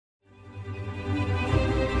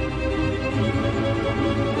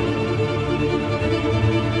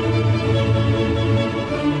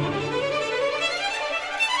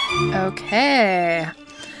Okay.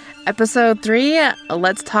 Episode 3,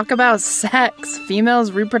 let's talk about sex,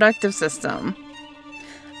 female's reproductive system.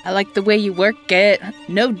 I like the way you work it.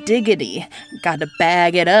 No diggity. Gotta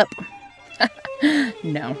bag it up.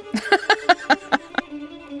 No.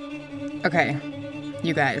 Okay,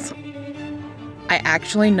 you guys. I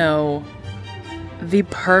actually know the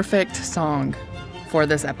perfect song for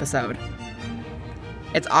this episode.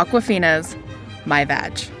 It's Aquafina's My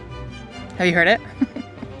Vag. Have you heard it?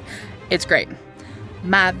 It's great.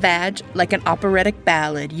 My vag like an operatic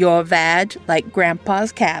ballad. Your vag like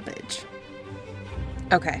grandpa's cabbage.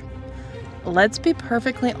 Okay, let's be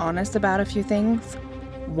perfectly honest about a few things.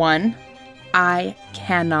 1, I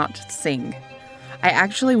cannot sing. I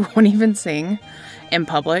actually won't even sing in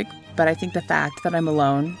public, but I think the fact that I'm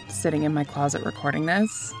alone sitting in my closet recording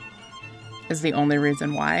this is the only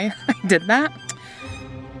reason why I did that.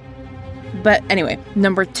 But anyway,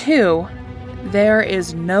 number 2, there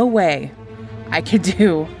is no way I could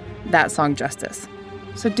do that song justice.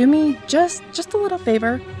 So do me just a little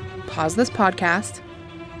favor, pause this podcast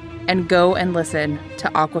and go and listen to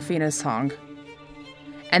Aquafina's song.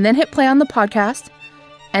 And then hit play on the podcast.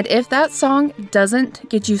 And if that song doesn't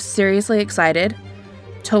get you seriously excited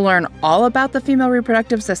to learn all about the female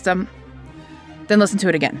reproductive system, then listen to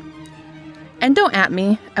it again. And don't at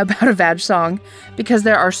me about a vag song because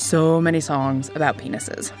there are so many songs about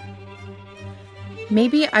penises.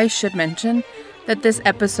 Maybe I should mention that this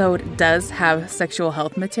episode does have sexual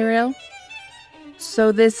health material.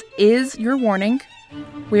 So this is your warning.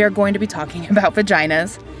 We are going to be talking about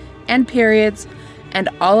vaginas and periods and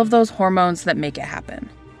all of those hormones that make it happen.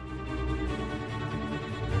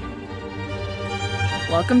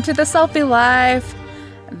 Welcome to the Selfie Life.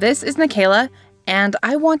 This is Nikayla, and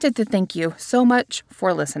I wanted to thank you so much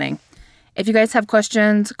for listening. If you guys have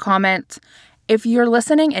questions, comments, if you're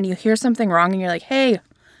listening and you hear something wrong and you're like, hey,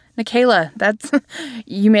 Nikayla,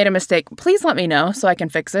 you made a mistake, please let me know so I can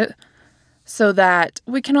fix it so that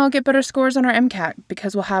we can all get better scores on our MCAT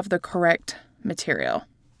because we'll have the correct material.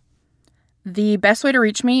 The best way to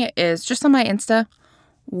reach me is just on my Insta,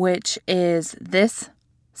 which is this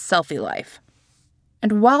Selfie Life.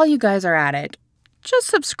 And while you guys are at it, just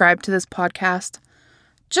subscribe to this podcast.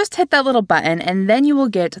 Just hit that little button and then you will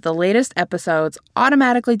get the latest episodes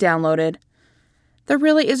automatically downloaded. There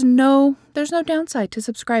really is there's no downside to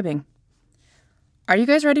subscribing. Are you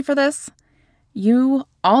guys ready for this? You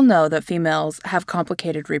all know that females have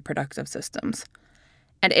complicated reproductive systems.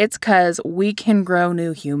 And it's because we can grow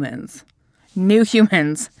new humans. New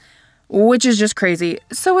humans, which is just crazy.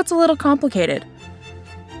 So it's a little complicated.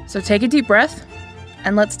 So take a deep breath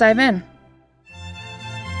and let's dive in.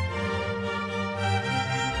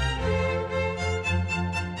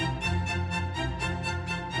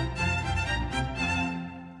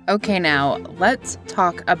 Okay, now let's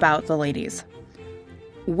talk about the ladies,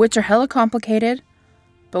 which are hella complicated,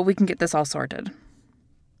 but we can get this all sorted.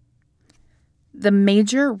 The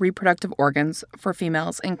major reproductive organs for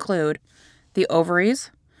females include the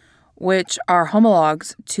ovaries, which are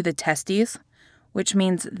homologs to the testes, which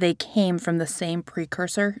means they came from the same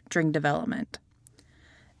precursor during development.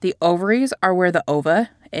 The ovaries are where the ova,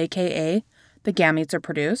 aka the gametes, are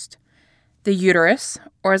produced. The uterus,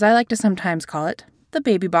 or as I like to sometimes call it, the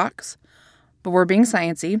baby box, but we're being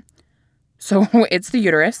sciencey, so it's the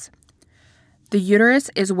uterus. The uterus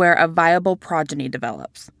is where a viable progeny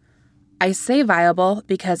develops. I say viable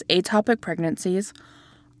because ectopic pregnancies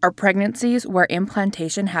are pregnancies where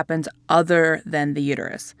implantation happens other than the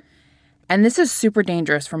uterus. And this is super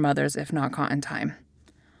dangerous for mothers if not caught in time.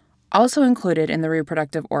 Also included in the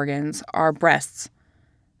reproductive organs are breasts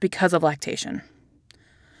because of lactation.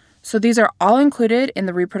 So these are all included in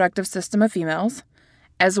the reproductive system of females,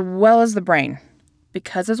 as well as the brain,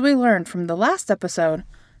 because as we learned from the last episode,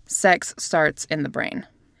 sex starts in the brain.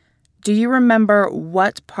 Do you remember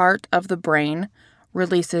what part of the brain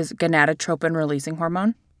releases gonadotropin-releasing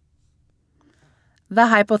hormone? The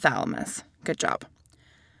hypothalamus. Good job.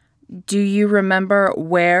 Do you remember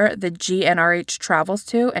where the GnRH travels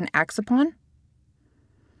to and acts upon?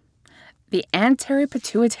 The anterior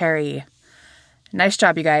pituitary. Nice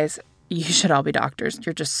job, you guys. You should all be doctors.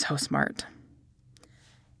 You're just so smart.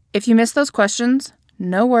 If you missed those questions,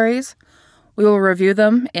 no worries. We will review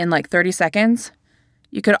them in like 30 seconds.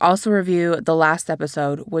 You could also review the last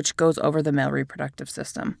episode, which goes over the male reproductive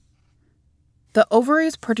system. The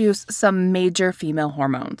ovaries produce some major female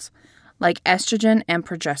hormones, like estrogen and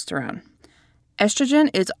progesterone. Estrogen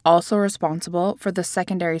is also responsible for the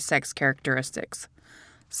secondary sex characteristics,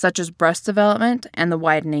 such as breast development and the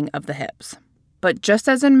widening of the hips. But just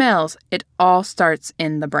as in males, it all starts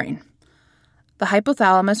in the brain. The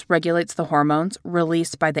hypothalamus regulates the hormones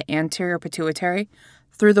released by the anterior pituitary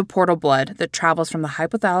through the portal blood that travels from the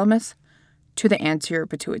hypothalamus to the anterior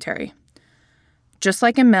pituitary. Just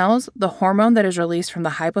like in males, the hormone that is released from the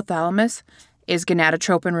hypothalamus is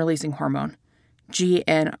gonadotropin-releasing hormone,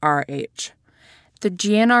 GnRH. The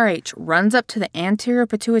GnRH runs up to the anterior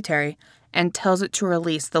pituitary and tells it to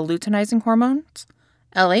release the luteinizing hormones,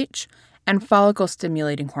 LH, and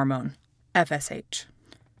follicle-stimulating hormone, FSH.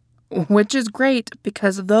 Which is great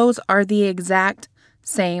because those are the exact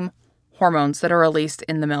same hormones that are released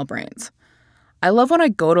in the male brains. I love when I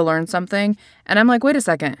go to learn something and I'm like, wait a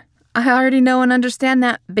second, I already know and understand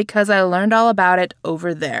that because I learned all about it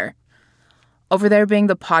over there. Over there being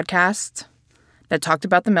the podcast that talked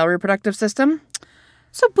about the male reproductive system.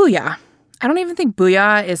 So booyah. I don't even think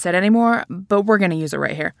booyah is said anymore, but we're going to use it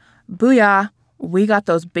right here. Booyah, we got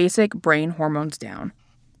those basic brain hormones down.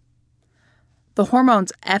 The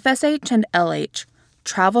hormones FSH and LH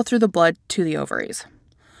travel through the blood to the ovaries.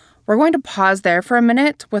 We're going to pause there for a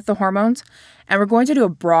minute with the hormones, and we're going to do a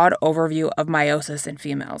broad overview of meiosis in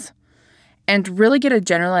females and really get a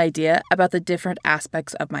general idea about the different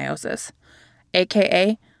aspects of meiosis,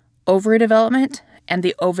 aka ovary development and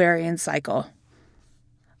the ovarian cycle.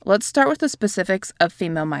 Let's start with the specifics of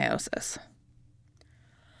female meiosis.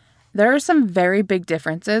 There are some very big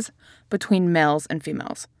differences between males and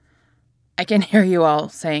females. I can hear you all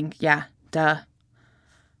saying, yeah, duh.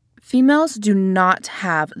 Females do not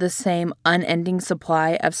have the same unending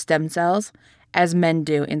supply of stem cells as men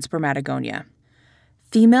do in spermatogonia.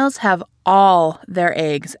 Females have all their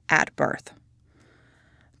eggs at birth.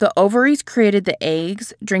 The ovaries created the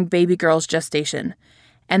eggs during baby girl's gestation,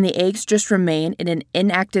 and the eggs just remain in an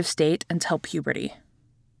inactive state until puberty.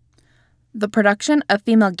 The production of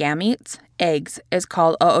female gametes, eggs, is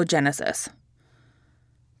called oogenesis.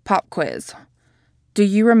 Pop quiz. Do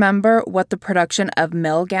you remember what the production of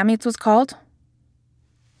male gametes was called?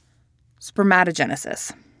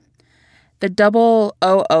 Spermatogenesis. The double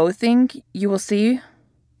OO thing you will see,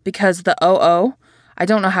 because the OO, I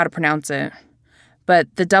don't know how to pronounce it, but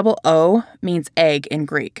the double O means egg in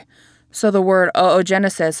Greek. So the word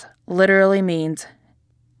oogenesis literally means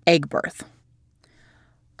egg birth.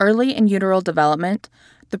 Early in uteral development,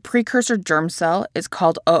 the precursor germ cell is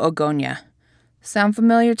called oogonia. Sound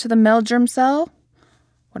familiar to the male germ cell?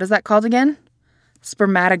 What is that called again?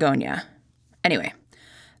 Spermatogonia. Anyway,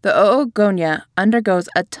 the oogonia undergoes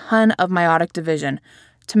a ton of meiotic division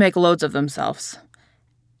to make loads of themselves.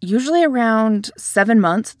 Usually around 7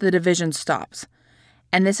 months, the division stops.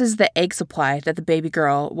 And this is the egg supply that the baby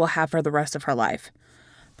girl will have for the rest of her life.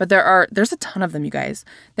 But there's a ton of them, you guys.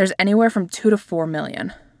 There's anywhere from 2 to 4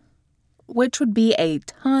 million, which would be a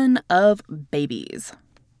ton of babies.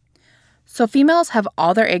 So females have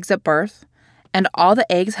all their eggs at birth, and all the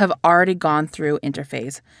eggs have already gone through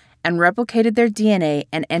interphase and replicated their DNA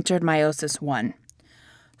and entered meiosis 1.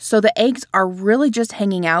 So the eggs are really just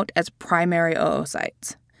hanging out as primary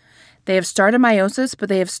oocytes. They have started meiosis, but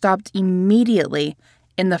they have stopped immediately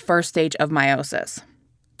in the first stage of meiosis.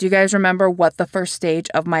 Do you guys remember what the first stage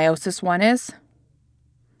of meiosis 1 is?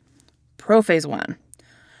 Prophase 1.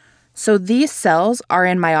 So these cells are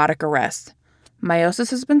in meiotic arrest.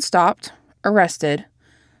 Meiosis has been stopped, arrested.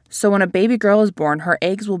 So when a baby girl is born, her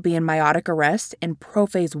eggs will be in meiotic arrest in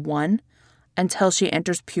prophase 1 until she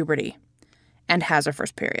enters puberty and has her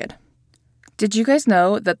first period. Did you guys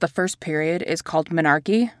know that the first period is called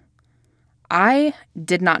menarche? I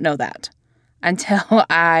did not know that until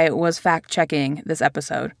I was fact-checking this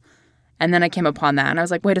episode. And then I came upon that and I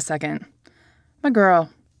was like, wait a second. My girl,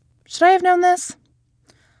 should I have known this?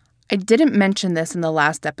 I didn't mention this in the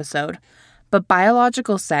last episode, but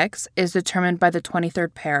biological sex is determined by the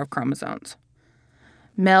 23rd pair of chromosomes.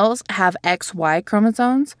 Males have XY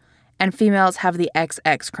chromosomes and females have the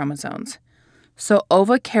XX chromosomes. So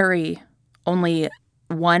ova carry only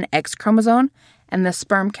one X chromosome and the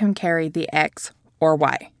sperm can carry the X or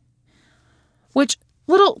Y. Which,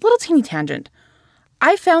 little teeny tangent,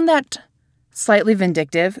 I found that slightly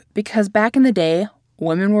vindictive because back in the day,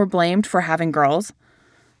 women were blamed for having girls,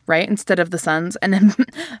 right, instead of the sons. And then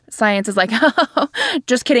science is like, oh,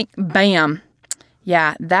 just kidding, bam.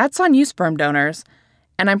 Yeah, that's on you, sperm donors.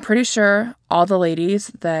 And I'm pretty sure all the ladies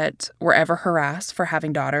that were ever harassed for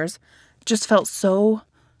having daughters just felt so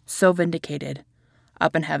vindicated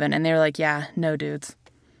up in heaven. And they were like, yeah, no, dudes.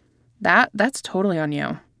 That's totally on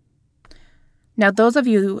you. Now, those of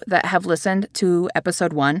you that have listened to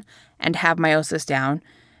episode 1 and have meiosis down,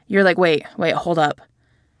 you're like, wait, hold up.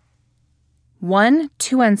 1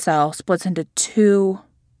 2N cell splits into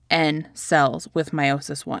 2N cells with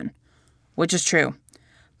meiosis 1, which is true.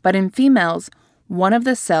 But in females, One of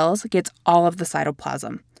the cells gets all of the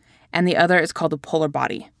cytoplasm, and the other is called the polar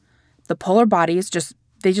body. The polar bodies just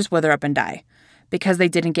wither up and die because they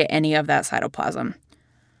didn't get any of that cytoplasm.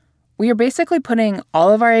 We are basically putting all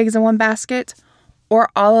of our eggs in one basket or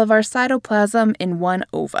all of our cytoplasm in one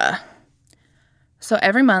ova. So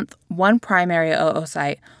every month, one primary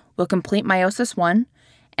oocyte will complete meiosis 1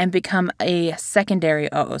 and become a secondary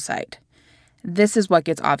oocyte. This is what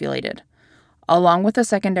gets ovulated. Along with the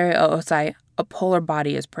secondary oocyte, a polar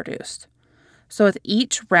body is produced. So with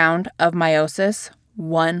each round of meiosis,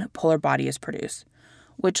 one polar body is produced,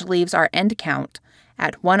 which leaves our end count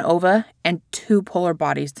at 1 ova and 2 polar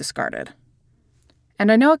bodies discarded.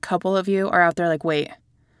 And I know a couple of you are out there like, wait,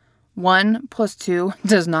 1 plus 2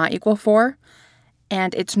 does not equal 4,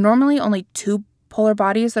 and it's normally only 2 polar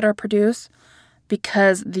bodies that are produced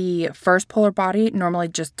because the first polar body normally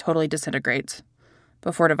just totally disintegrates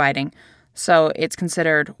before dividing. So it's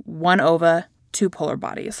considered 1 ova, 2 polar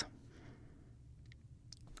bodies.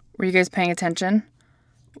 Were you guys paying attention?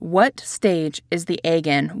 What stage is the egg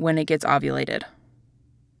in when it gets ovulated?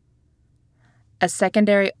 A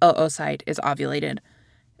secondary oocyte is ovulated.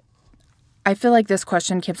 I feel like this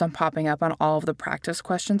question keeps on popping up on all of the practice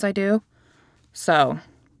questions I do. So,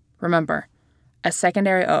 remember, a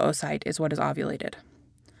secondary oocyte is what is ovulated.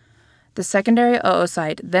 The secondary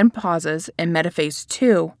oocyte then pauses in metaphase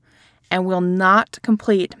 2 and will not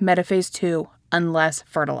complete metaphase 2 unless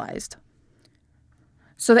fertilized.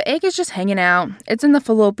 So the egg is just hanging out. It's in the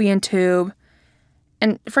fallopian tube.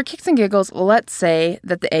 And for kicks and giggles, let's say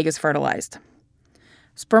that the egg is fertilized.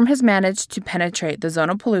 Sperm has managed to penetrate the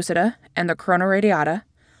zona pellucida and the corona radiata,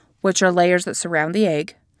 which are layers that surround the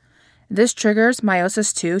egg. This triggers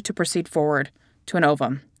meiosis 2 to proceed forward to an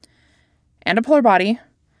ovum and a polar body.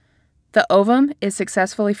 The ovum is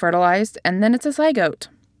successfully fertilized, and then it's a zygote.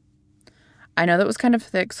 I know that was kind of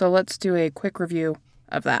thick, so let's do a quick review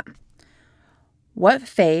of that. What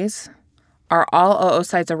phase are all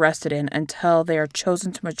oocytes arrested in until they are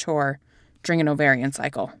chosen to mature during an ovarian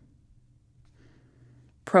cycle?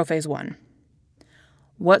 Prophase 1.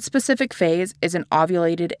 What specific phase is an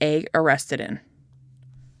ovulated egg arrested in?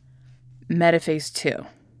 Metaphase 2.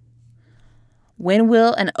 When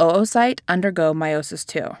will an oocyte undergo meiosis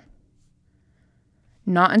 2?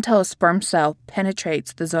 Not until a sperm cell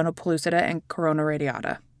penetrates the zona pellucida and corona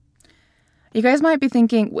radiata. You guys might be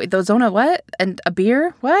thinking, wait, the zona what? And a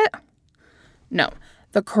beer? What? No.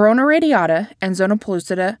 The corona radiata and zona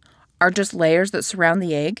pellucida are just layers that surround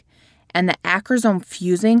the egg, and the acrosome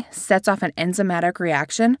fusing sets off an enzymatic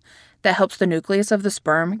reaction that helps the nucleus of the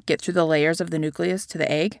sperm get through the layers of the nucleus to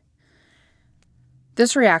the egg.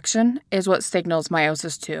 This reaction is what signals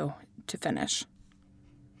meiosis 2 to finish.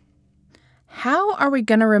 How are we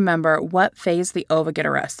going to remember what phase the ova get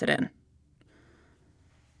arrested in?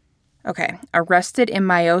 Okay, arrested in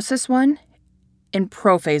meiosis 1, in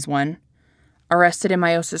prophase 1, arrested in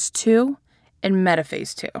meiosis 2, in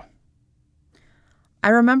metaphase 2. I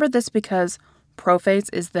remember this because prophase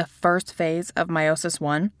is the first phase of meiosis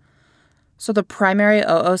 1, so the primary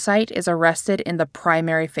oocyte is arrested in the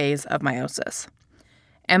primary phase of meiosis.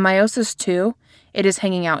 And meiosis 2, it is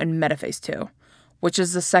hanging out in metaphase 2, which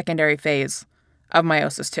is the secondary phase of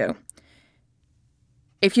meiosis 2.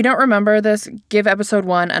 If you don't remember this, give episode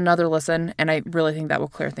 1 another listen, and I really think that will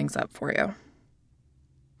clear things up for you.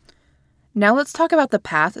 Now let's talk about the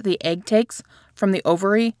path the egg takes from the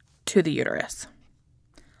ovary to the uterus.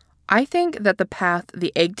 I think that the path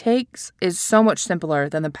the egg takes is so much simpler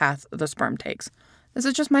than the path the sperm takes. This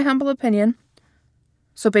is just my humble opinion.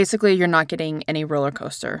 So basically, you're not getting any roller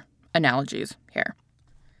coaster analogies here.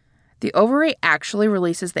 The ovary actually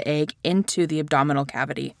releases the egg into the abdominal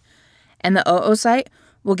cavity, and the oocyte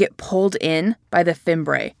will get pulled in by the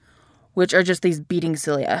fimbriae, which are just these beating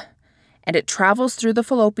cilia, and it travels through the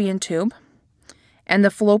fallopian tube, and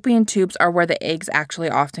the fallopian tubes are where the eggs actually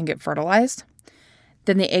often get fertilized.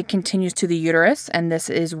 Then the egg continues to the uterus, and this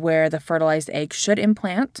is where the fertilized egg should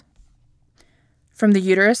implant. From the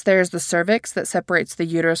uterus, there's the cervix that separates the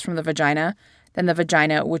uterus from the vagina, then the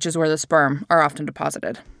vagina, which is where the sperm are often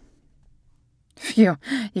deposited. Phew,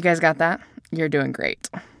 you guys got that? You're doing great.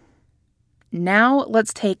 Now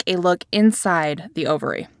let's take a look inside the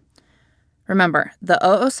ovary. Remember, the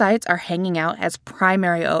oocytes are hanging out as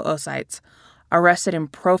primary oocytes, arrested in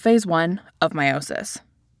prophase 1 of meiosis.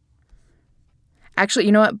 Actually,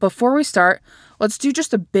 you know what? Before we start, let's do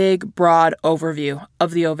just a big, broad overview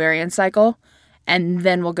of the ovarian cycle, and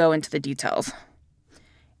then we'll go into the details.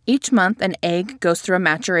 Each month, an egg goes through a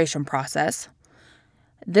maturation process.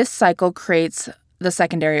 This cycle creates the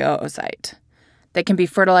secondary oocyte that can be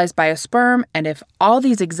fertilized by a sperm, and if all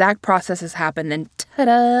these exact processes happen, then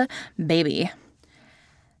ta-da, baby.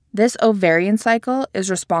 This ovarian cycle is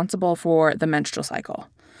responsible for the menstrual cycle.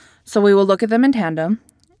 So we will look at them in tandem.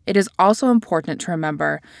 It is also important to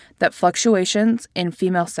remember that fluctuations in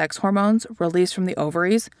female sex hormones released from the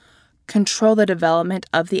ovaries control the development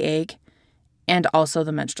of the egg and also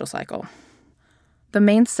the menstrual cycle. The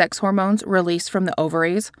main sex hormones released from the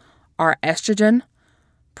ovaries are estrogen,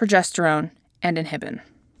 progesterone, and inhibin.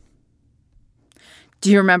 Do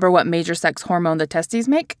you remember what major sex hormone the testes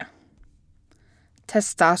make?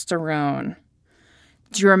 Testosterone.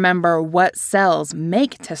 Do you remember what cells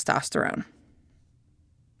make testosterone?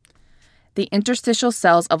 The interstitial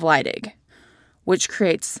cells of Leydig, which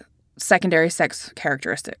creates secondary sex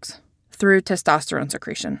characteristics through testosterone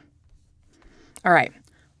secretion. All right,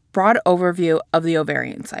 broad overview of the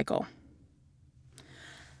ovarian cycle.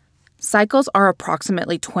 Cycles are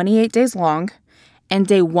approximately 28 days long, and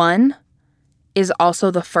day 1 is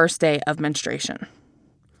also the first day of menstruation.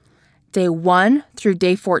 Day 1 through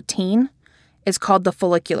day 14 is called the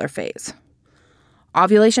follicular phase.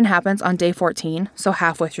 Ovulation happens on day 14, so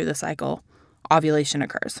halfway through the cycle, ovulation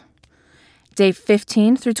occurs. Day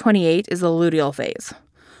 15 through 28 is the luteal phase.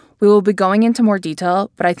 We will be going into more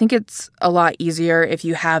detail, but I think it's a lot easier if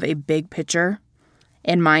you have a big picture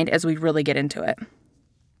in mind as we really get into it.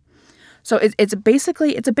 So it's a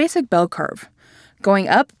basic bell curve. Going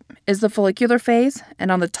up is the follicular phase,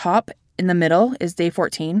 and on the top in the middle is day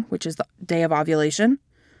 14, which is the day of ovulation.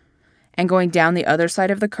 And going down the other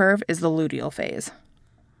side of the curve is the luteal phase.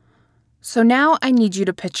 So now I need you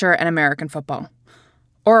to picture an American football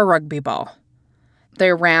or a rugby ball.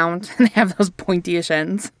 They're round and they have those pointy-ish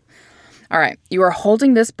ends. All right, you are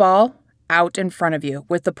holding this ball out in front of you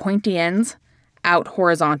with the pointy ends out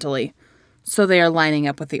horizontally, so they are lining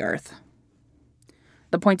up with the earth.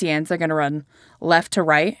 The pointy ends are going to run left to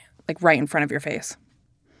right, like right in front of your face.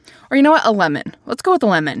 Or you know what? A lemon. Let's go with a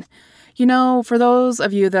lemon. You know, for those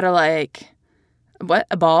of you that are like, what?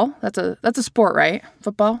 A ball? That's a sport, right?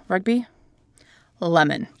 Football? Rugby?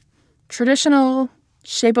 Lemon. Traditional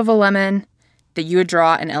shape of a lemon that you would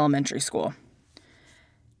draw in elementary school.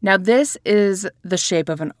 Now, this is the shape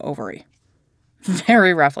of an ovary.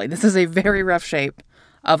 Very roughly. This is a very rough shape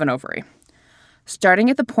of an ovary. Starting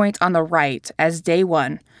at the point on the right as day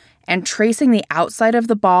 1 and tracing the outside of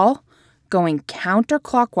the ball, going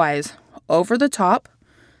counterclockwise over the top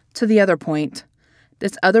to the other point.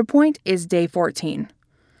 This other point is day 14.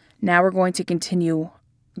 Now we're going to continue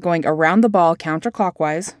going around the ball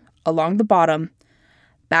counterclockwise along the bottom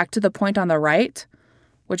back to the point on the right,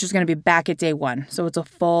 which is going to be back at day 1. So it's a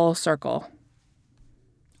full circle.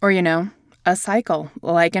 Or, you know, a cycle,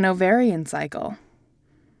 like an ovarian cycle.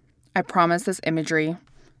 I promise this imagery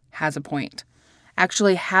has a point.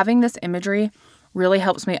 Actually, having this imagery really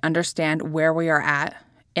helps me understand where we are at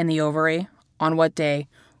in the ovary, on what day,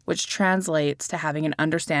 which translates to having an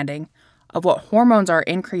understanding of what hormones are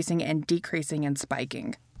increasing and decreasing and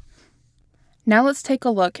spiking. Now let's take a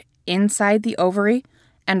look inside the ovary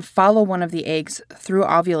and follow one of the eggs through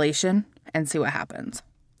ovulation and see what happens.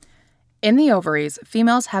 In the ovaries,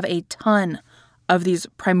 females have a ton of these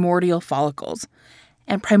primordial follicles,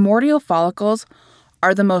 and primordial follicles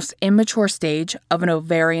are the most immature stage of an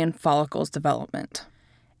ovarian follicle's development.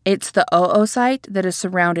 It's the oocyte that is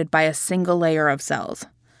surrounded by a single layer of cells.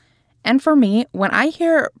 And for me, when I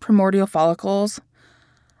hear primordial follicles,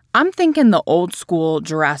 I'm thinking the old school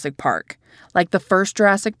Jurassic Park, like the first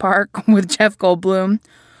Jurassic Park with Jeff Goldblum,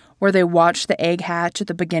 where they watch the egg hatch at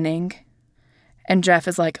the beginning, and Jeff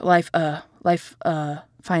is like, life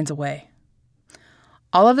finds a way.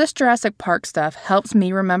 All of this Jurassic Park stuff helps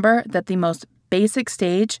me remember that the most basic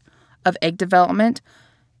stage of egg development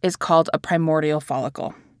is called a primordial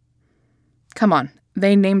follicle. Come on,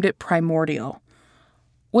 they named it primordial.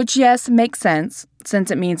 Which, yes, makes sense, since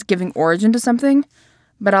it means giving origin to something,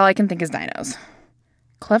 but all I can think is dinos.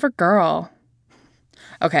 Clever girl.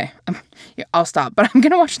 Okay, I'll stop, but I'm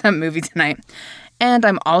going to watch that movie tonight. And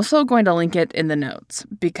I'm also going to link it in the notes,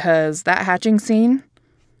 because that hatching scene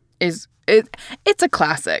it's a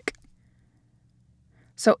classic.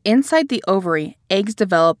 So inside the ovary, eggs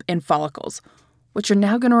develop in follicles, which you're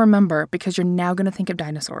now going to remember because you're now going to think of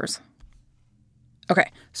dinosaurs. Okay,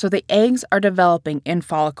 so the eggs are developing in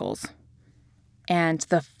follicles, and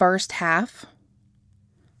the first half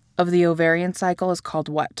of the ovarian cycle is called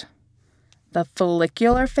what? The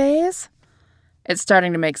follicular phase? It's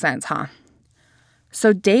starting to make sense, huh?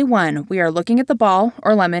 So day 1, we are looking at the ball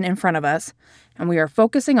or lemon in front of us, and we are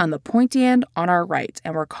focusing on the pointy end on our right,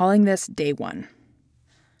 and we're calling this day 1.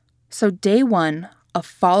 So day 1, a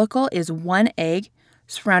follicle is one egg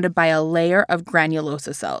surrounded by a layer of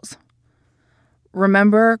granulosa cells.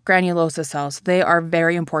 Remember granulosa cells, they are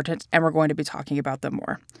very important, and we're going to be talking about them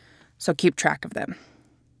more. so keep track of them.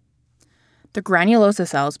 The granulosa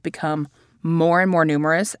cells become more and more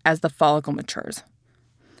numerous as the follicle matures.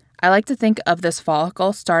 I like to think of this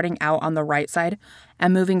follicle starting out on the right side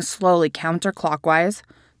and moving slowly counterclockwise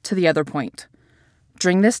to the other point.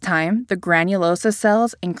 During this time, the granulosa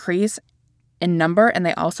cells increase in number and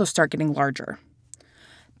they also start getting larger.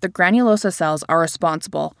 The granulosa cells are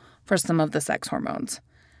responsible for some of the sex hormones,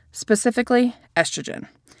 specifically estrogen,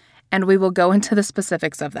 and we will go into the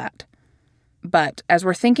specifics of that. But as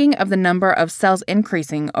we're thinking of the number of cells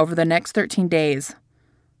increasing over the next 13 days,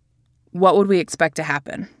 what would we expect to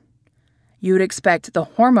happen? You would expect the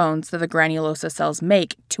hormones that the granulosa cells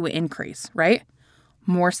make to increase, right?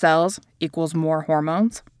 More cells equals more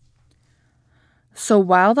hormones. So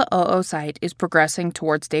while the oocyte is progressing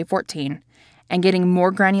towards day 14 and getting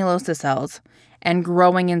more granulosa cells and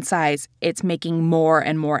growing in size, it's making more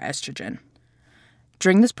and more estrogen.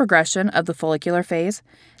 During this progression of the follicular phase,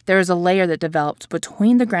 there is a layer that develops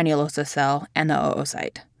between the granulosa cell and the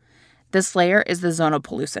oocyte. This layer is the zona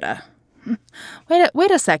pellucida.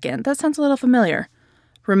 Wait a second, that sounds a little familiar.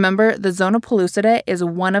 Remember, the zona pellucida is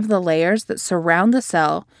one of the layers that surround the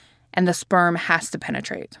cell and the sperm has to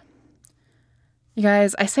penetrate. You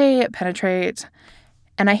guys, I say penetrate,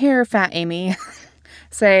 and I hear Fat Amy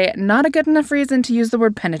say not a good enough reason to use the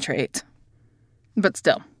word penetrate. But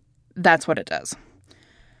still, that's what it does.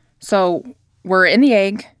 So we're in the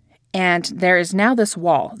egg, and there is now this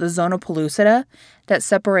wall, the zona pellucida, that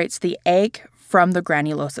separates the egg from the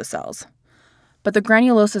granulosa cells. But the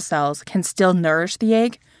granulosa cells can still nourish the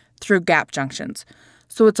egg through gap junctions.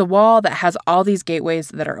 So it's a wall that has all these gateways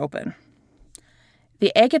that are open.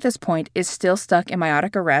 The egg at this point is still stuck in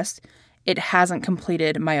meiotic arrest. It hasn't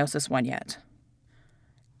completed meiosis 1 yet.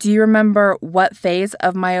 Do you remember what phase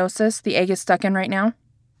of meiosis the egg is stuck in right now?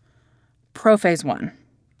 Prophase 1.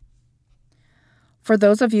 For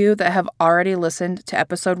those of you that have already listened to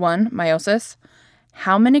episode 1, meiosis,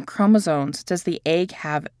 how many chromosomes does the egg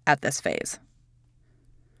have at this phase?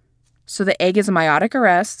 So the egg is in meiotic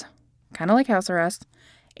arrest, kind of like house arrest,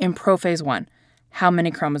 in prophase 1. How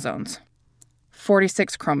many chromosomes?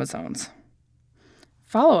 46 chromosomes.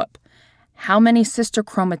 Follow-up. How many sister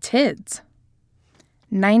chromatids?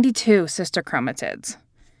 92 sister chromatids.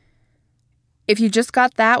 If you just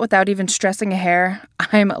got that without even stressing a hair,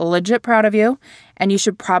 I'm legit proud of you, and you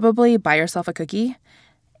should probably buy yourself a cookie.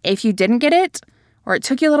 If you didn't get it, or it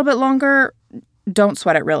took you a little bit longer, don't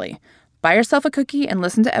sweat it really. Buy yourself a cookie and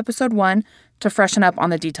listen to episode 1 to freshen up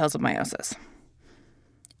on the details of meiosis.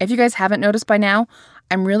 If you guys haven't noticed by now,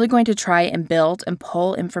 I'm really going to try and build and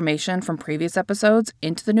pull information from previous episodes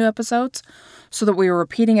into the new episodes so that we are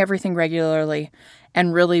repeating everything regularly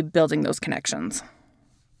and really building those connections.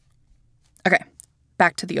 Okay,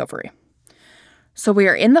 back to the ovary. So we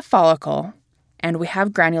are in the follicle and we have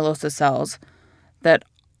granulosa cells that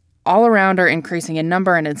all around are increasing in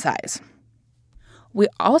number and in size. We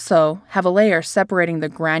also have a layer separating the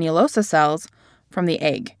granulosa cells from the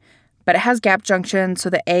egg, but it has gap junctions so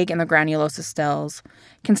the egg and the granulosa cells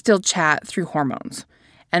can still chat through hormones,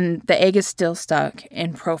 and the egg is still stuck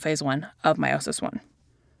in prophase 1 of meiosis 1.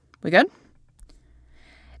 We good?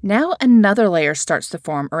 Now another layer starts to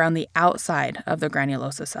form around the outside of the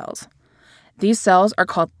granulosa cells. These cells are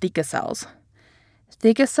called theca cells.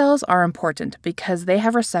 Theca cells are important because they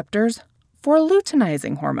have receptors for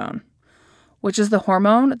luteinizing hormone, which is the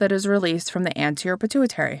hormone that is released from the anterior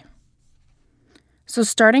pituitary. So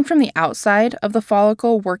starting from the outside of the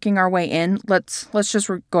follicle, working our way in, let's just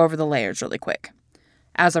go over the layers really quick,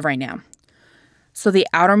 as of right now. So the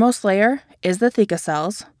outermost layer is the theca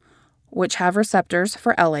cells, which have receptors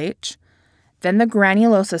for LH, then the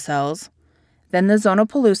granulosa cells, then the zona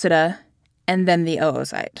pellucida, and then the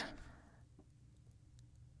oocyte.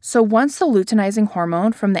 So once the luteinizing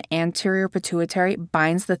hormone from the anterior pituitary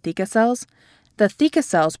binds the theca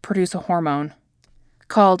cells produce a hormone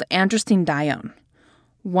called androstenedione.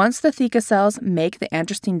 Once the theca cells make the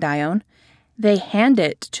androstenedione, they hand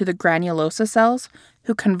it to the granulosa cells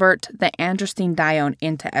who convert the androstenedione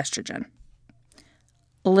into estrogen.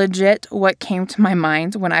 Legit, what came to my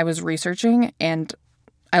mind when I was researching and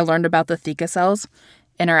I learned about the theca cells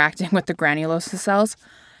interacting with the granulosa cells.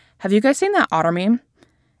 Have you guys seen that otter meme?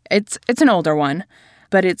 It's an older one,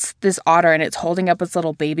 but it's this otter and it's holding up its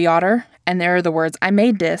little baby otter, and there are the words, "I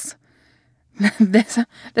made this."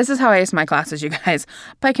 This is how I ace my classes, you guys,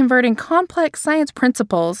 by converting complex science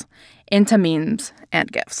principles into memes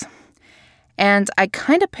and GIFs. And I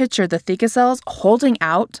kind of picture the theca cells holding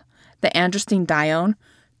out the androstenedione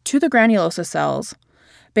to the granulosa cells,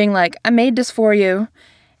 being like, "I made this for you."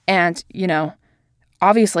 And,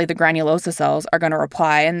 obviously the granulosa cells are going to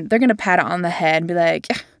reply and they're going to pat it on the head and be like,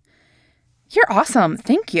 You're awesome.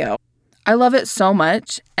 Thank you. I love it so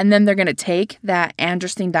much. And then they're going to take that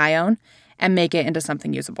androstenedione and make it into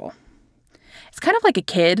something usable. It's kind of like a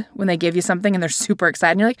kid when they give you something and they're super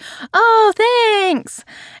excited and you're like, oh, thanks.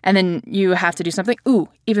 And then you have to do something. Ooh,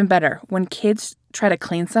 even better. When kids try to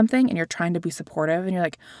clean something and you're trying to be supportive and you're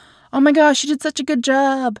like, oh my gosh, you did such a good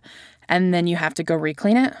job. And then you have to go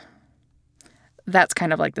re-clean it. That's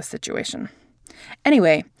kind of like the situation.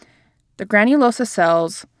 Anyway, the granulosa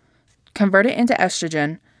cells convert it into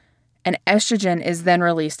estrogen, and estrogen is then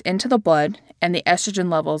released into the blood, and the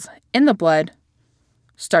estrogen levels in the blood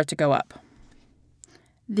start to go up.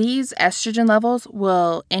 These estrogen levels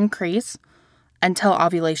will increase until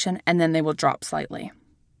ovulation, and then they will drop slightly.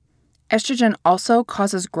 Estrogen also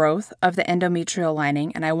causes growth of the endometrial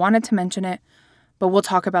lining, and I wanted to mention it, but we'll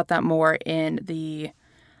talk about that more in the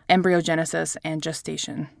embryogenesis and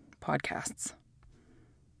gestation podcasts.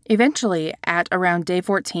 Eventually, at around day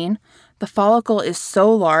 14, the follicle is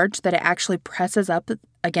so large that it actually presses up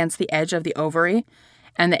against the edge of the ovary,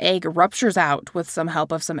 and the egg ruptures out with some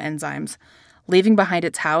help of some enzymes, leaving behind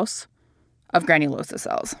its house of granulosa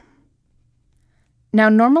cells. Now,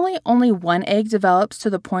 normally only one egg develops to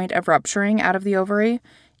the point of rupturing out of the ovary,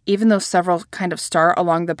 even though several kind of start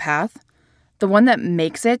along the path. The one that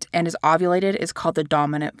makes it and is ovulated is called the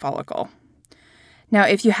dominant follicle. Now,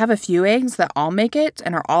 if you have a few eggs that all make it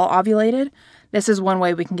and are all ovulated, this is one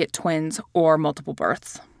way we can get twins or multiple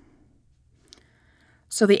births.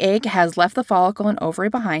 So the egg has left the follicle and ovary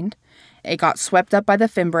behind. It got swept up by the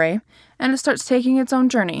fimbriae, and it starts taking its own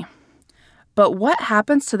journey. But what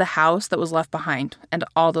happens to the house that was left behind and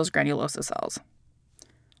all those granulosa cells?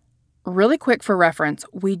 Really quick for reference,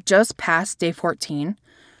 we just passed day 14.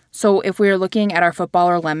 So if we are looking at our football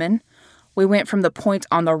or lemon, we went from the point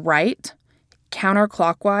on the right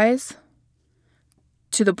counterclockwise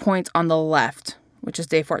to the point on the left, which is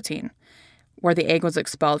day 14, where the egg was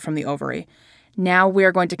expelled from the ovary. Now we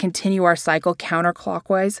are going to continue our cycle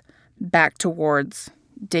counterclockwise back towards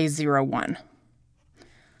day 01.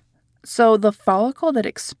 So the follicle that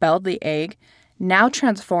expelled the egg now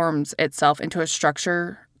transforms itself into a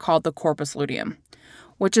structure called the corpus luteum,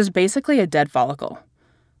 which is basically a dead follicle.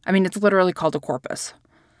 I mean, it's literally called a corpus.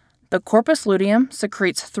 The corpus luteum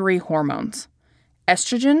secretes 3 hormones: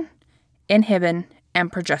 estrogen, inhibin,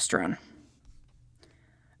 and progesterone.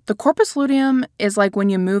 The corpus luteum is like when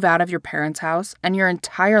you move out of your parents' house and your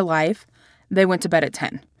entire life they went to bed at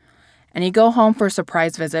 10. And you go home for a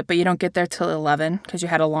surprise visit, but you don't get there till 11 because you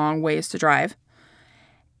had a long ways to drive.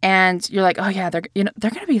 And you're like, oh yeah, they're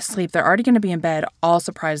going to be asleep. They're already going to be in bed. I'll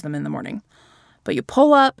surprise them in the morning. But you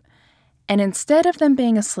pull up, and instead of them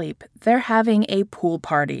being asleep, they're having a pool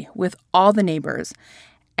party with all the neighbors.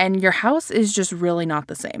 And your house is just really not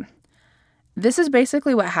the same. This is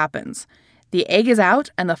basically what happens. The egg is out,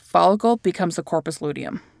 and the follicle becomes the corpus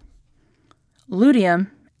luteum.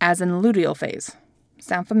 Luteum, as in luteal phase.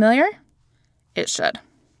 Sound familiar? It should.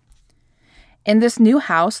 In this new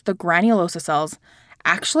house, the granulosa cells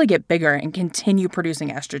actually get bigger and continue producing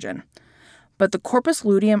estrogen. But the corpus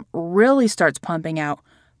luteum really starts pumping out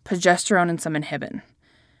progesterone and some inhibin.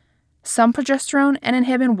 Some progesterone and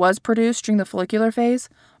inhibin was produced during the follicular phase,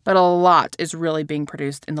 but a lot is really being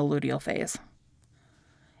produced in the luteal phase.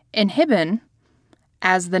 Inhibin,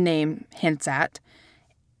 as the name hints at,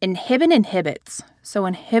 inhibin inhibits. So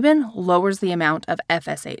inhibin lowers the amount of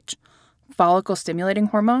FSH, follicle stimulating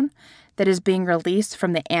hormone, that is being released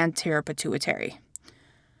from the anterior pituitary.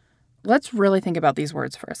 Let's really think about these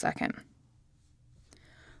words for a second.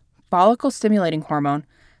 Follicle stimulating hormone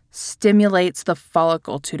stimulates the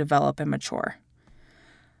follicle to develop and mature.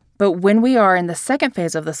 But when we are in the second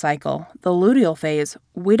phase of the cycle, the luteal phase,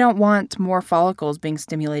 we don't want more follicles being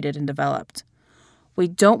stimulated and developed. We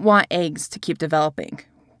don't want eggs to keep developing.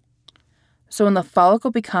 So when the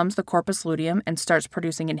follicle becomes the corpus luteum and starts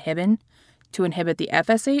producing inhibin to inhibit the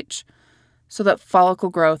FSH so that follicle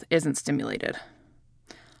growth isn't stimulated.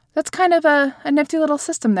 That's kind of a nifty little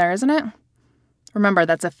system there, isn't it? Remember,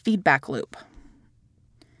 that's a feedback loop.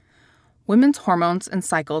 Women's hormones and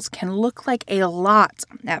cycles can look like a lot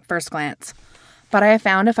at first glance, but I have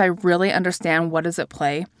found if I really understand what is at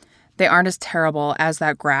play, they aren't as terrible as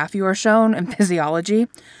that graph you are shown in physiology,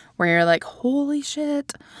 where you're like, holy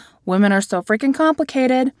shit, women are so freaking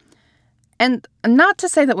complicated. And not to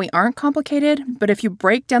say that we aren't complicated, but if you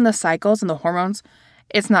break down the cycles and the hormones,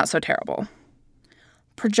 it's not so terrible.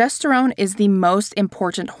 Progesterone is the most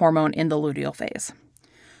important hormone in the luteal phase.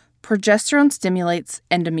 Progesterone stimulates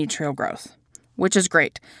endometrial growth, which is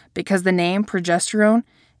great because the name progesterone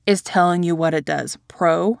is telling you what it does.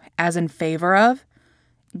 Pro, as in favor of,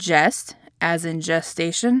 gest, as in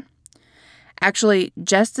gestation. Actually,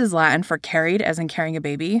 gest is Latin for carried, as in carrying a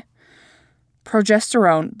baby.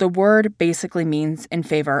 Progesterone, the word basically means in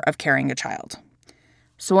favor of carrying a child.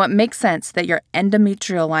 So it makes sense that your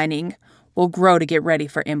endometrial lining will grow to get ready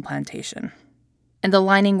for implantation. And the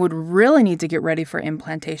lining would really need to get ready for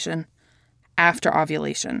implantation after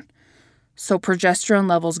ovulation. So progesterone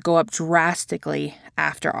levels go up drastically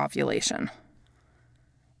after ovulation.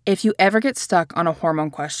 If you ever get stuck on a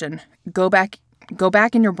hormone question, go back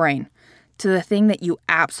in your brain to the thing that you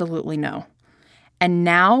absolutely know. And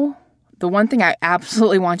now, the one thing I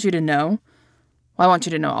absolutely want you to know, well, I want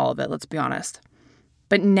you to know all of it, let's be honest.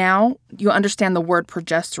 But now you understand the word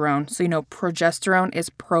progesterone, so you know progesterone is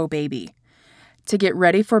pro-baby. To get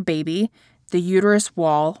ready for baby, the uterus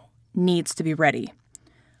wall needs to be ready.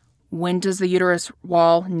 When does the uterus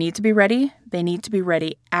wall need to be ready? They need to be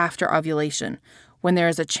ready after ovulation, when there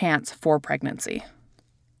is a chance for pregnancy.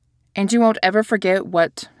 And you won't ever forget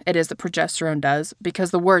what it is that progesterone does,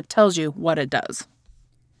 because the word tells you what it does.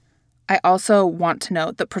 I also want to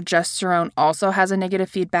note that progesterone also has a negative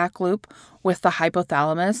feedback loop with the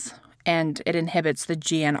hypothalamus, and it inhibits the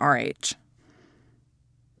GnRH.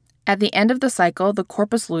 At the end of the cycle, the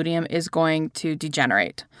corpus luteum is going to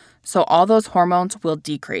degenerate, so all those hormones will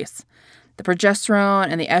decrease. The progesterone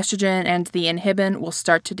and the estrogen and the inhibin will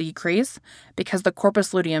start to decrease because the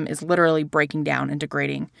corpus luteum is literally breaking down and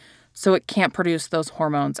degrading, so it can't produce those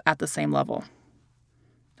hormones at the same level.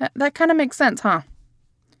 That kind of makes sense, huh?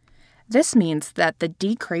 This means that the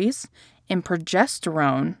decrease in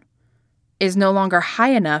progesterone is no longer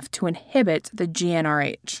high enough to inhibit the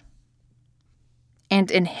GnRH. And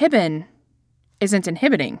inhibin isn't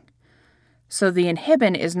inhibiting. So the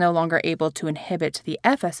inhibin is no longer able to inhibit the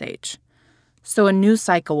FSH. So a new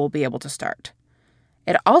cycle will be able to start.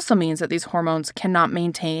 It also means that these hormones cannot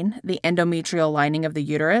maintain the endometrial lining of the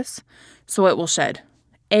uterus, so it will shed.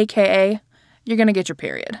 AKA, you're going to get your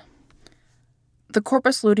period. The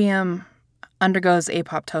corpus luteum undergoes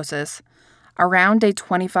apoptosis around day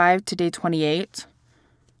 25 to day 28,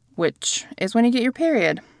 which is when you get your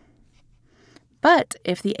period. But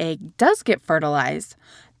if the egg does get fertilized,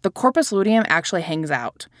 the corpus luteum actually hangs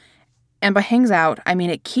out. And by hangs out, I mean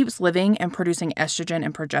it keeps living and producing estrogen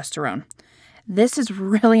and progesterone. This is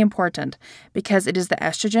really important because it is the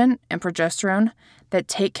estrogen and progesterone that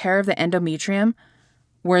take care of the endometrium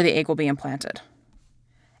where the egg will be implanted.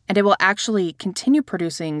 And it will actually continue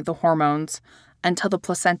producing the hormones until the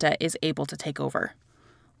placenta is able to take over.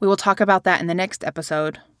 We will talk about that in the next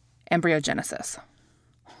episode, embryogenesis.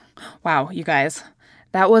 Wow, you guys,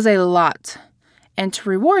 that was a lot. And to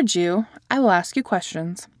reward you, I will ask you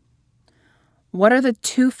questions. What are the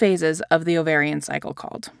 2 phases of the ovarian cycle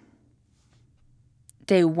called?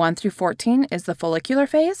 Day 1 through 14 is the follicular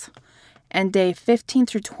phase, and day 15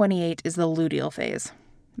 through 28 is the luteal phase.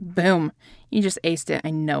 Boom, you just aced it, I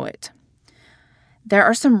know it. There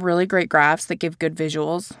are some really great graphs that give good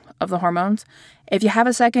visuals of the hormones. If you have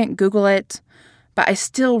a second, Google it. But I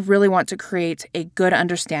still really want to create a good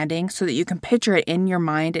understanding so that you can picture it in your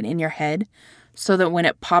mind and in your head so that when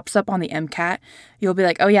it pops up on the MCAT, you'll be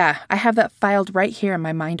like, oh yeah, I have that filed right here in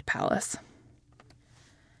my mind palace.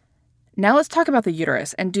 Now let's talk about the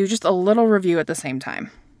uterus and do just a little review at the same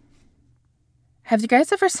time. Have you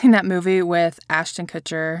guys ever seen that movie with Ashton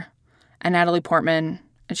Kutcher and Natalie Portman,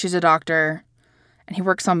 and she's a doctor, and he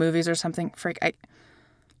works on movies or something? I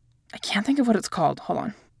can't think of what it's called. Hold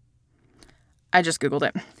on. I just Googled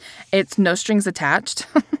it. It's No Strings Attached.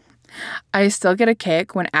 I still get a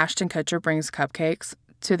kick when Ashton Kutcher brings cupcakes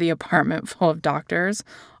to the apartment full of doctors,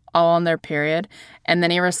 all on their period, and then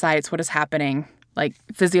he recites what is happening, like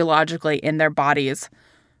physiologically in their bodies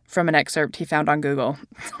from an excerpt he found on Google.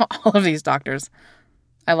 All of these doctors.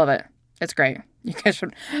 I love it. It's great. You guys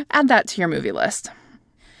should add that to your movie list.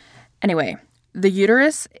 Anyway, the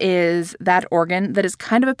uterus is that organ that is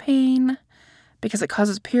kind of a pain because it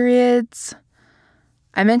causes periods.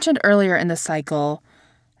 I mentioned earlier in the cycle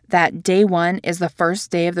that day 1 is the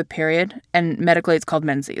first day of the period, and medically it's called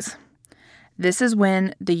menses. This is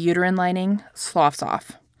when the uterine lining sloughs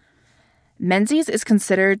off. Menses is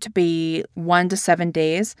considered to be 1 to 7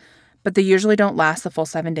 days, but they usually don't last the full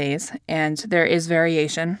 7 days, and there is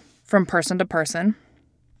variation from person to person.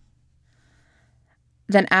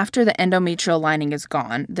 Then after the endometrial lining is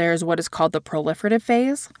gone, there's what is called the proliferative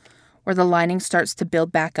phase, where the lining starts to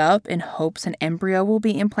build back up in hopes an embryo will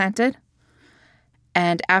be implanted.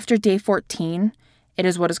 And after day 14, it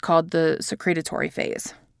is what is called the secretory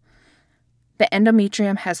phase. The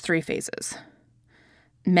endometrium has 3 phases.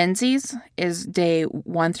 Menses is day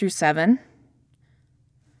 1 through 7.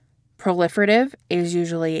 Proliferative is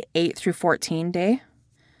usually 8 through 14 day.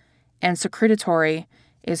 And secretory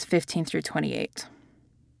is 15 through 28.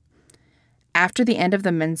 After the end of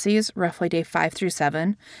the menses, roughly day 5 through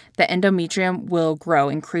 7, the endometrium will grow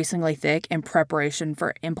increasingly thick in preparation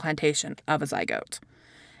for implantation of a zygote.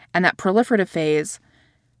 And that proliferative phase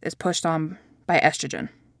is pushed on by estrogen.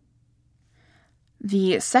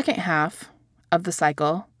 The second half of the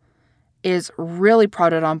cycle is really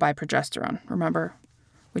prodded on by progesterone. Remember,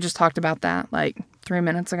 we just talked about that like 3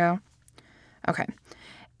 minutes ago? Okay.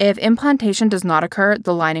 If implantation does not occur,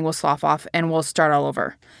 the lining will slough off and will start all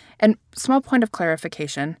over. And small point of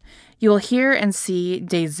clarification, you will hear and see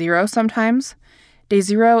day 0 sometimes. Day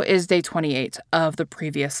 0 is day 28 of the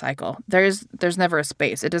previous cycle. There's never a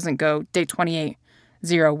space. It doesn't go day 28,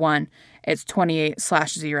 0, 1. It's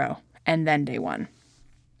 28/0 and then day 1.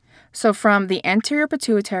 So from the anterior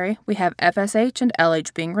pituitary, we have FSH and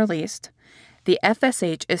LH being released. The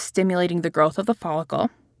FSH is stimulating the growth of the follicle.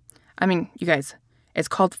 I mean, you guys, it's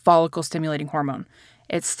called follicle stimulating hormone.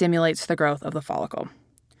 It stimulates the growth of the follicle.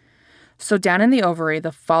 So down in the ovary,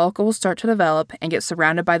 the follicle will start to develop and get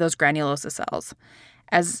surrounded by those granulosa cells.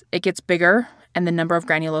 As it gets bigger and the number of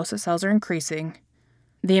granulosa cells are increasing,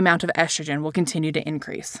 the amount of estrogen will continue to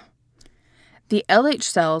increase. The LH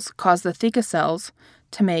cells cause the theca cells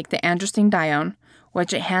to make the androstenedione,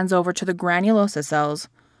 which it hands over to the granulosa cells,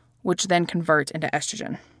 which then convert into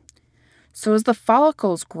estrogen. So as the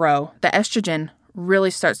follicles grow, the estrogen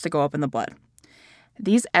really starts to go up in the blood.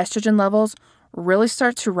 These estrogen levels really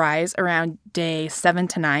start to rise around day 7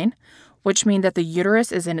 to 9, which means that the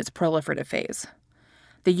uterus is in its proliferative phase.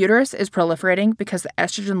 The uterus is proliferating because the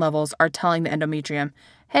estrogen levels are telling the endometrium,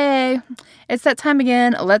 hey, it's that time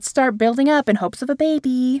again, let's start building up in hopes of a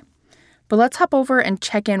baby. But let's hop over and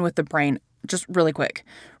check in with the brain just really quick.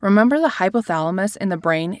 Remember, the hypothalamus in the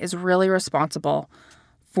brain is really responsible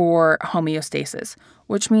for homeostasis,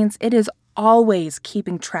 which means it is always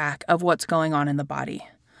keeping track of what's going on in the body,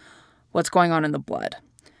 what's going on in the blood.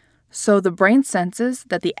 So the brain senses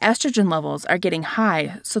that the estrogen levels are getting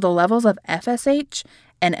high, so the levels of FSH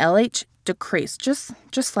and LH decrease just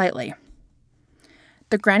slightly.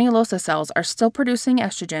 The granulosa cells are still producing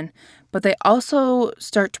estrogen, but they also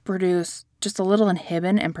start to produce just a little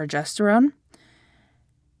inhibin and progesterone.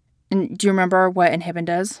 And do you remember what inhibin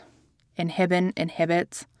does? Inhibin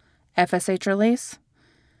inhibits FSH release.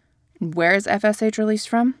 Where is FSH released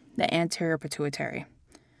from? The anterior pituitary.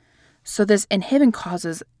 So this inhibin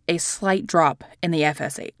causes a slight drop in the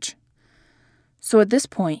FSH. So at this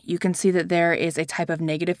point, you can see that there is a type of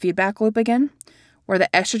negative feedback loop again, where the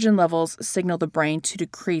estrogen levels signal the brain to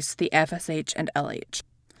decrease the FSH and LH.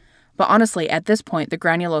 But honestly, at this point, the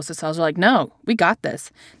granulosa cells are like, no, we got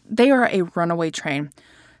this. They are a runaway train.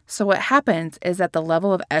 So what happens is that the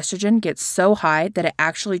level of estrogen gets so high that it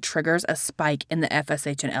actually triggers a spike in the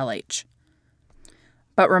FSH and LH.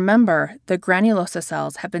 But remember, the granulosa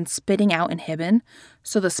cells have been spitting out inhibin,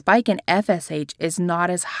 so the spike in FSH is not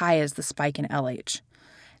as high as the spike in LH.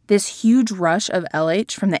 This huge rush of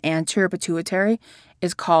LH from the anterior pituitary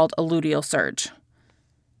is called a luteal surge.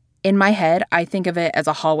 In my head, I think of it as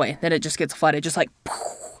a hallway, that it just gets flooded, just like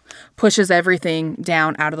pushes everything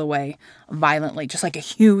down out of the way violently, just like a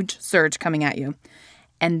huge surge coming at you.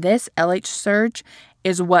 And this LH surge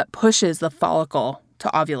is what pushes the follicle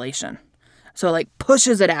to ovulation. So it like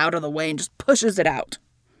pushes it out of the way and just pushes it out.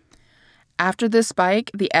 After this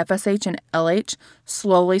spike, the FSH and LH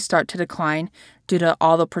slowly start to decline due to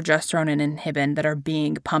all the progesterone and inhibin that are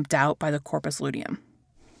being pumped out by the corpus luteum.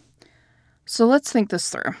 So let's think this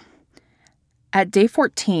through. At day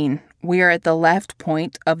 14, we are at the left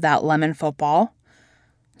point of that lemon football.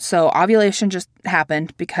 So ovulation just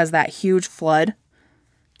happened because that huge flood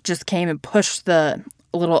just came and pushed the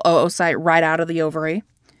little oocyte right out of the ovary.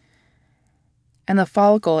 And the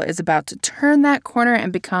follicle is about to turn that corner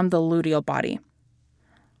and become the luteal body.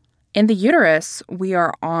 In the uterus, we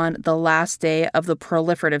are on the last day of the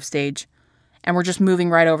proliferative stage, and we're just moving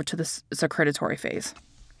right over to the secretory phase.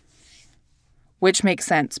 Which makes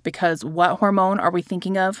sense, because what hormone are we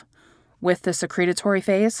thinking of with the secretory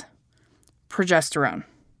phase? Progesterone.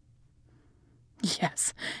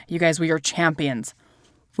 Yes, you guys, we are champions.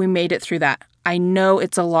 We made it through that. I know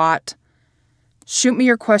it's a lot. Shoot me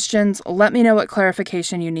your questions. Let me know what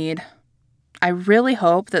clarification you need. I really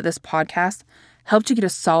hope that this podcast helped you get a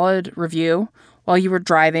solid review while you were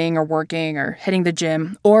driving or working or hitting the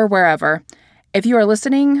gym or wherever. If you are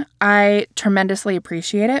listening, I tremendously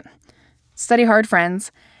appreciate it. Study hard,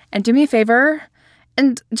 friends, and do me a favor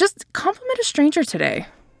and just compliment a stranger today.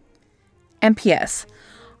 And P.S.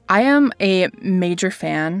 I am a major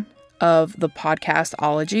fan of the podcast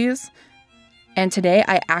Ologies. And today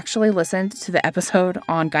I actually listened to the episode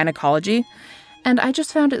on gynecology, And I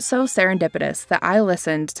just found it so serendipitous that I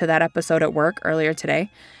listened to that episode at work earlier today,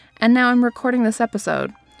 and now I'm recording this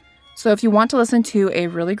episode. So if you want to listen to a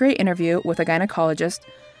really great interview with a gynecologist,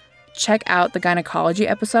 check out the gynecology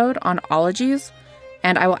episode on ologies,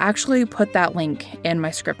 and I will actually put that link in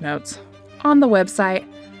my script notes on the website,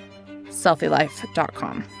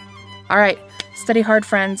 selfielife.com. All right, study hard,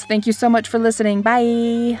 friends. Thank you so much for listening.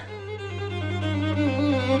 Bye.